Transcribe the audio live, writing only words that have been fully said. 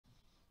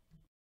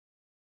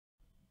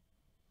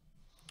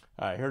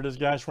All right, here it is,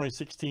 guys.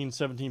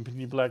 2016-17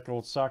 Panini Black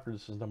Gold Soccer.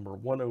 This is number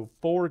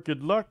 104.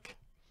 Good luck.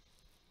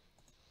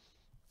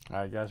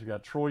 All right, guys, we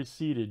got Troy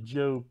C to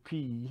Joe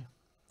P.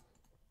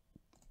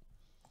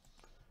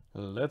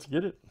 Let's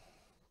get it.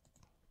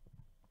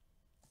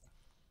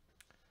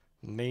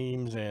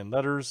 Names and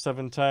letters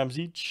 7 times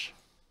each.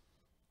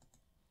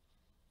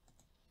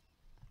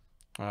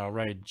 All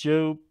right,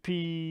 Joe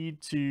P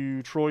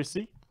to Troy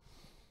C.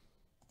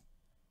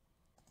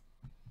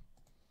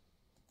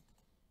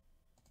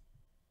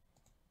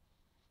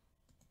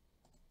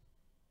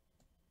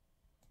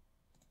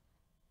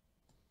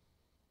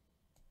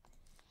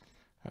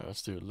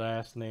 Let's do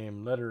last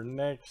name, letter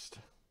next.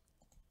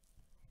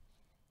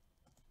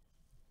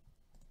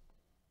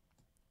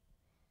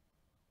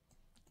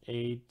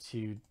 A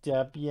to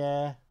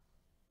W.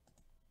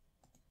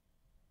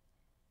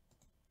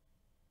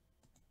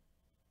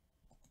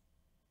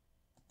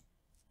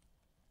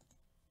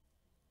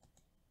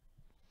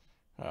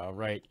 All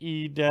right,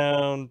 E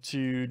down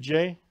to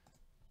J.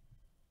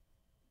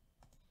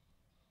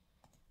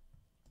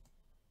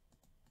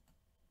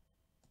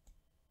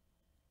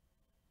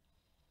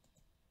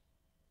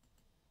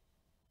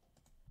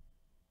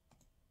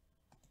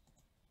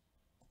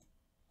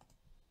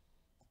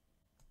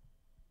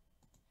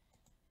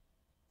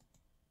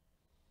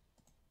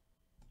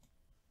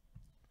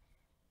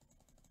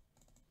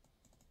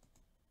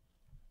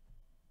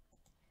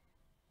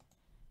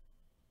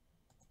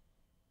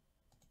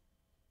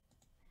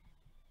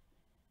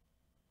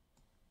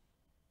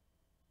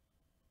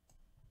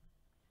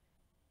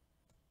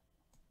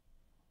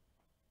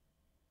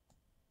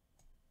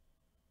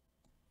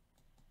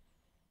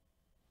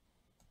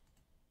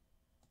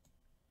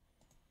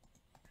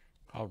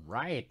 All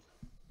right.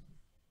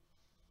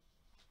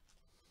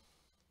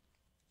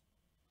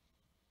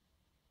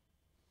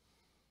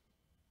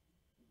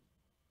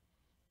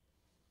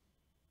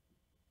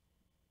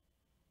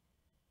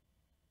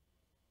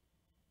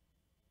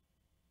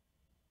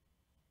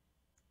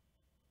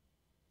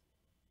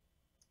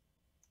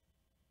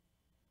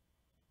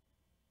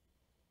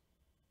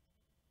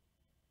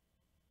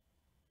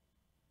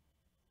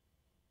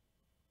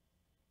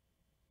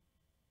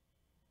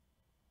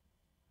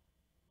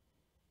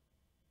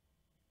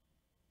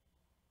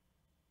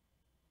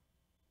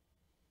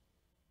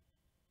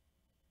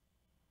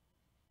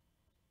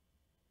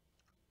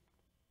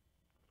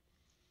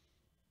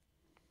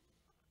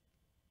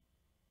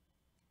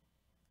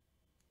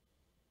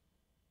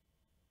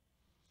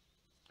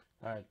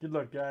 All right, good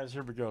luck, guys.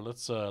 Here we go.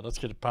 Let's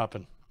get it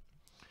popping.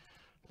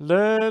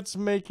 Let's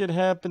make it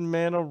happen,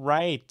 man. All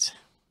right.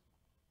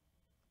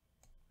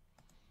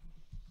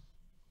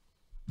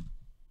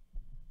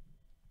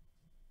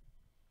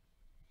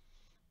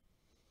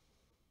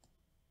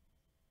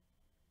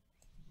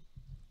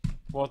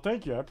 Well,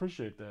 thank you. I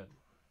appreciate that.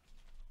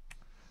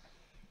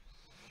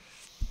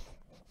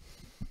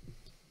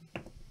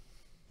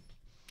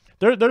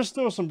 There's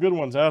still some good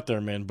ones out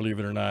there, man, believe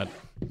it or not.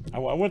 I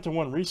went to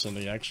one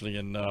recently, actually,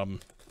 in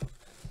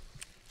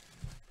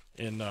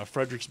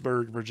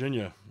Fredericksburg,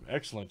 Virginia.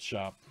 Excellent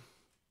shop.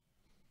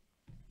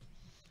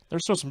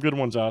 There's still some good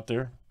ones out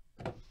there.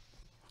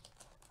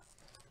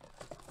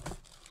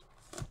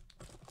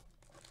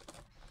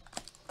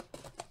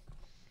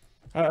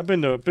 I've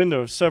been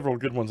to several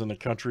good ones in the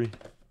country.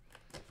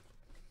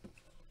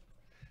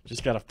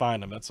 Just gotta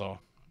find them, that's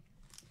all.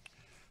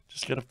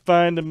 Just gotta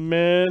find them,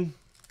 man.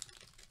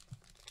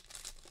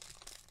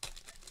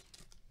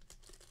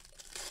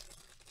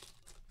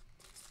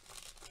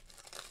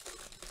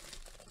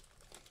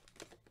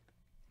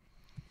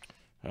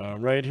 All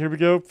right, here we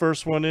go.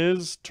 First one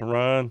is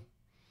Tehran.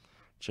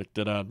 Check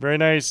that out. Very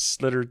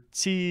nice. Letter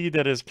T,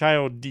 that is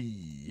Kyle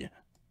D.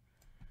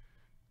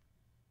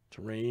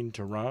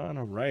 Tehran.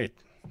 All right.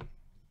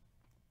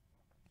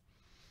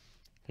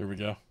 Here we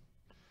go.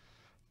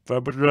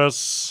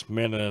 Fabregas,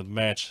 man of the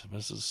match.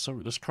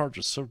 This card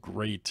is so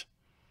great.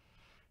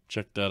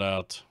 Check that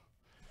out.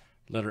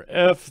 Letter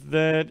F,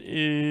 that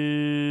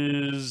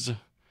is,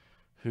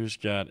 who's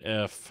got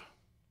F?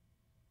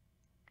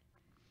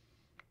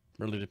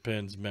 Really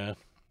depends, man.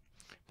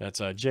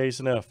 That's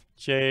Jason F.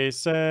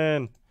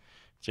 Jason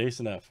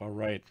F. All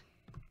right.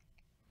 I'll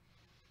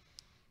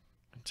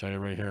tell you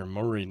right here.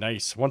 Murray,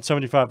 nice.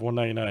 175,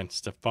 199.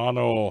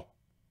 Stefano.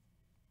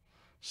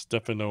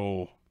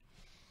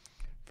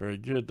 Very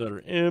good.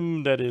 Letter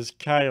M, that is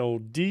Kyle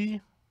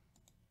D.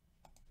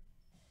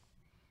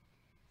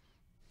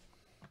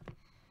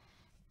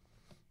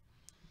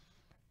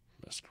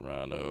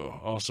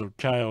 Mascherano. Also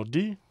Kyle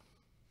D.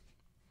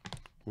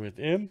 With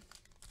M.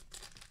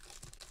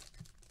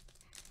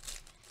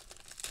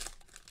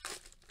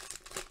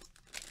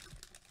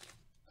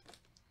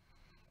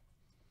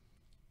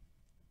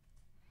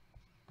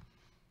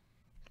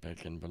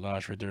 Back in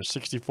Balazs right there,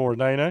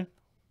 64.99.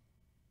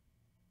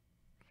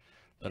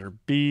 Letter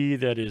B,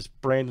 that is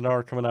Brandon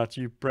R. Coming out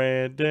to you,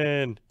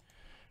 Brandon.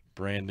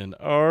 Brandon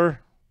R.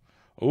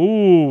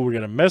 Oh, we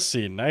got a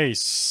Messi.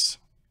 Nice.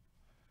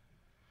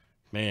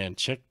 Man,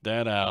 check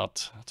that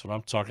out. That's what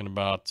I'm talking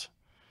about.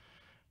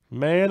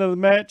 Man of the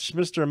match,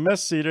 Mr.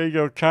 Messi. There you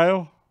go,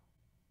 Kyle.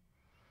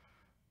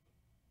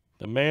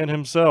 The man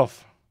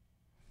himself.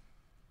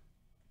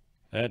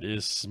 That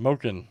is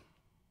smoking.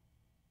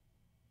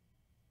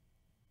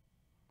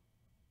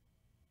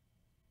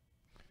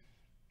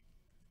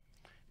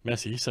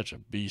 Messi, he's such a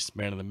beast.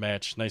 Man of the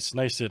match. Nice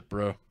hit,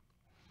 bro.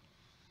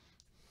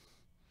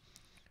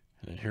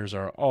 And here's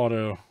our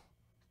auto.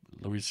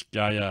 Luis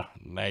Gaia.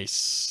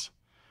 Nice.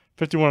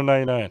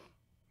 51.99.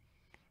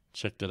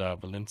 Checked it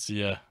out.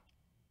 Valencia.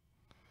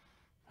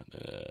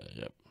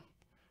 Yep.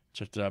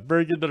 Checked it out.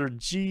 Very good. Letter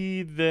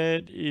G.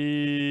 That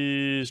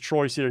is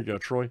Troy C. There you go,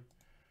 Troy.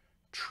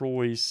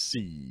 Troy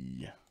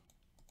C.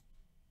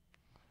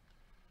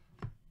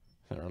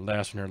 And our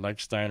last one here,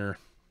 Leichsteiner.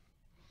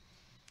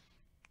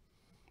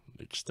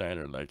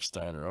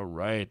 Leichsteiner. All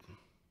right.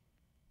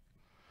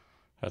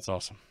 That's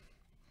awesome.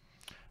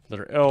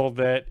 Letter L.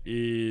 That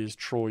is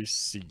Troy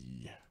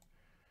C.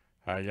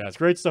 All right, guys.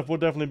 Great stuff. We'll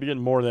definitely be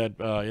getting more of that,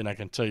 and I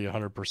can tell you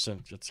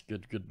 100%. That's a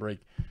good break.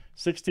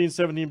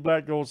 16-17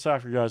 black gold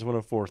soccer, guys.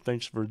 104.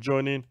 Thanks for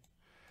joining.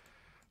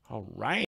 All right.